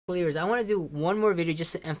Believers, I want to do one more video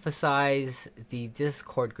just to emphasize the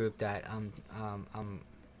Discord group that I'm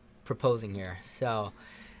proposing here. So,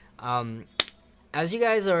 um, as you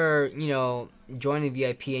guys are, joining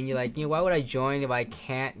VIP, and you're like, why would I join if I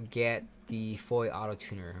can't get the FOI auto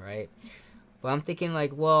tuner, right? But I'm thinking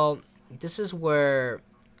like, well, this is where,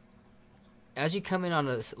 as you come in on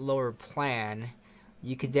a lower plan,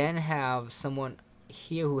 you could then have someone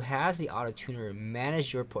here who has the auto tuner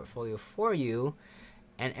manage your portfolio for you,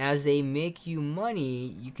 and as they make you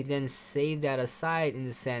money, you can then save that aside, in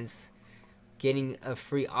the sense getting a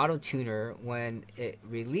free auto tuner when it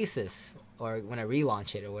releases or when I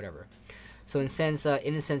relaunch it or whatever. So in a sense,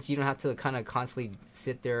 you don't have to kind of constantly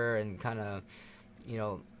sit there and kind of,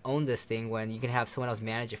 own this thing, when you can have someone else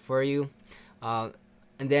manage it for you. And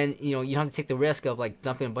then, you don't have to take the risk of like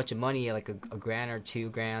dumping a bunch of money, like a grand or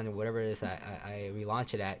 $2,000 or whatever it is that I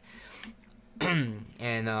relaunch it at.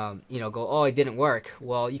 And, go, oh, it didn't work.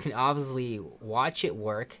 Well, you can obviously watch it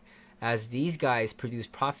work as these guys produce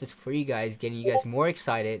profits for you guys, getting you guys more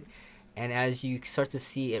excited. And as you start to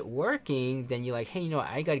see it working, then you're like, hey,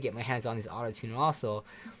 I got to get my hands on this auto tuner also.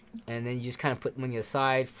 And then you just kind of put money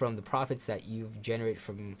aside from the profits that you've generated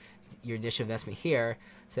from your initial investment here.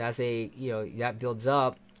 So as that builds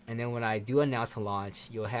up, and then when I do announce a launch,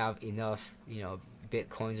 you'll have enough,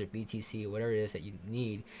 Bitcoins or BTC or whatever it is that you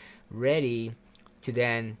need ready to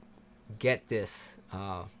then get this,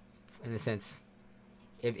 in a sense.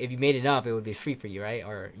 If you made enough, it would be free for you, right?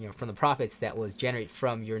 Or, from the profits that was generated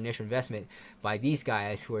from your initial investment by these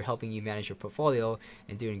guys who are helping you manage your portfolio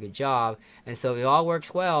and doing a good job. And so if it all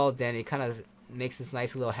works well, then it kind of makes this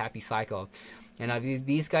nice little happy cycle. And if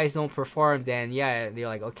these guys don't perform, then yeah, they're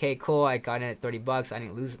like, okay, cool, I got in at $30, I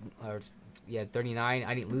didn't lose, or yeah, 39,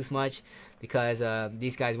 I didn't lose much because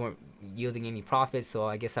these guys weren't yielding any profits, so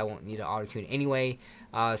I guess I won't need an auto tune anyway.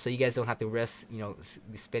 So you guys don't have to risk,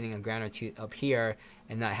 spending $1,000 or $2,000 up here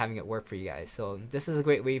and not having it work for you guys. So this is a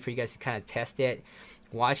great way for you guys to kind of test it,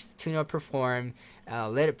 watch the tuner perform,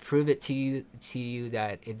 let it prove it to you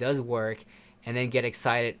that it does work, and then get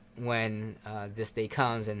excited when this day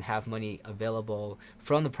comes and have money available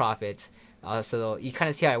from the profits. So you kind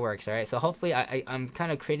of see how it works, all right? So hopefully I'm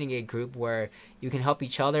kind of creating a group where you can help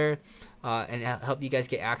each other and help you guys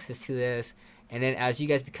get access to this. And then as you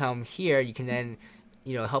guys become here, you can then,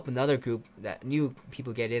 help another group that new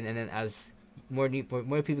people get in. And then as more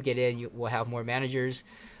people get in, you will have more managers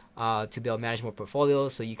to be able to manage more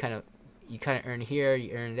portfolios. So you kind of earn here,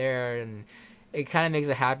 you earn there, and it kind of makes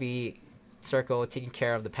a happy circle, taking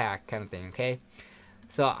care of the pack kind of thing. Okay,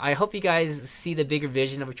 so I hope you guys see the bigger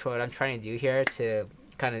vision of what I'm trying to do here to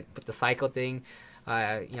kind of put the cycle thing.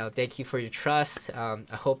 Thank you for your trust. I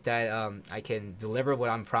hope that I can deliver what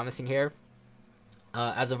I'm promising here.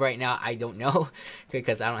 As of right now, I don't know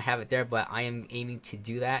because I don't have it there, but I am aiming to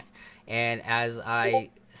do that. And as I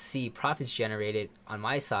see profits generated on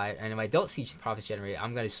my side, and if I don't see profits generated,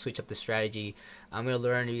 I'm going to switch up the strategy. I'm going to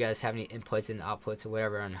learn if you guys have any inputs and outputs or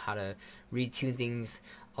whatever on how to retune things.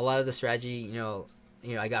 A lot of the strategy,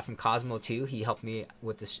 I got from Cosmo too. He helped me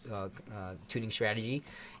with this tuning strategy.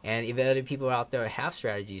 And if other people out there have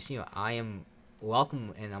strategies, I am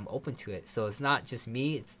welcome and I'm open to it. So it's not just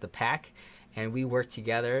me, it's the pack. And we work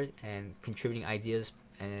together and contributing ideas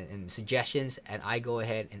and suggestions, and I go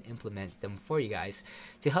ahead and implement them for you guys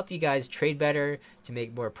to help you guys trade better, to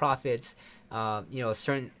make more profits.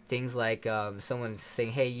 Certain things like someone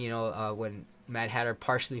saying, hey, when Mad Hatter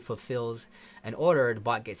partially fulfills an order, the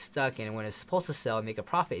bot gets stuck, and when it's supposed to sell and make a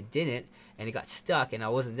profit, it didn't, and it got stuck, and I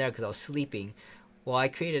wasn't there because I was sleeping. Well, I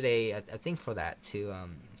created a thing for that to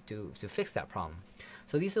fix that problem.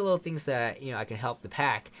 So these are little things that I can help the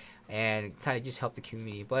pack and kind of just help the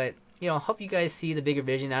community. But hope you guys see the bigger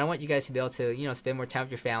vision. I want you guys to be able to spend more time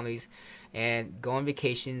with your families and go on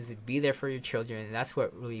vacations, be there for your children, and that's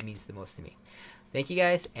what really means the most to me. Thank you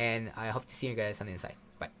guys, and I hope to see you guys on the inside.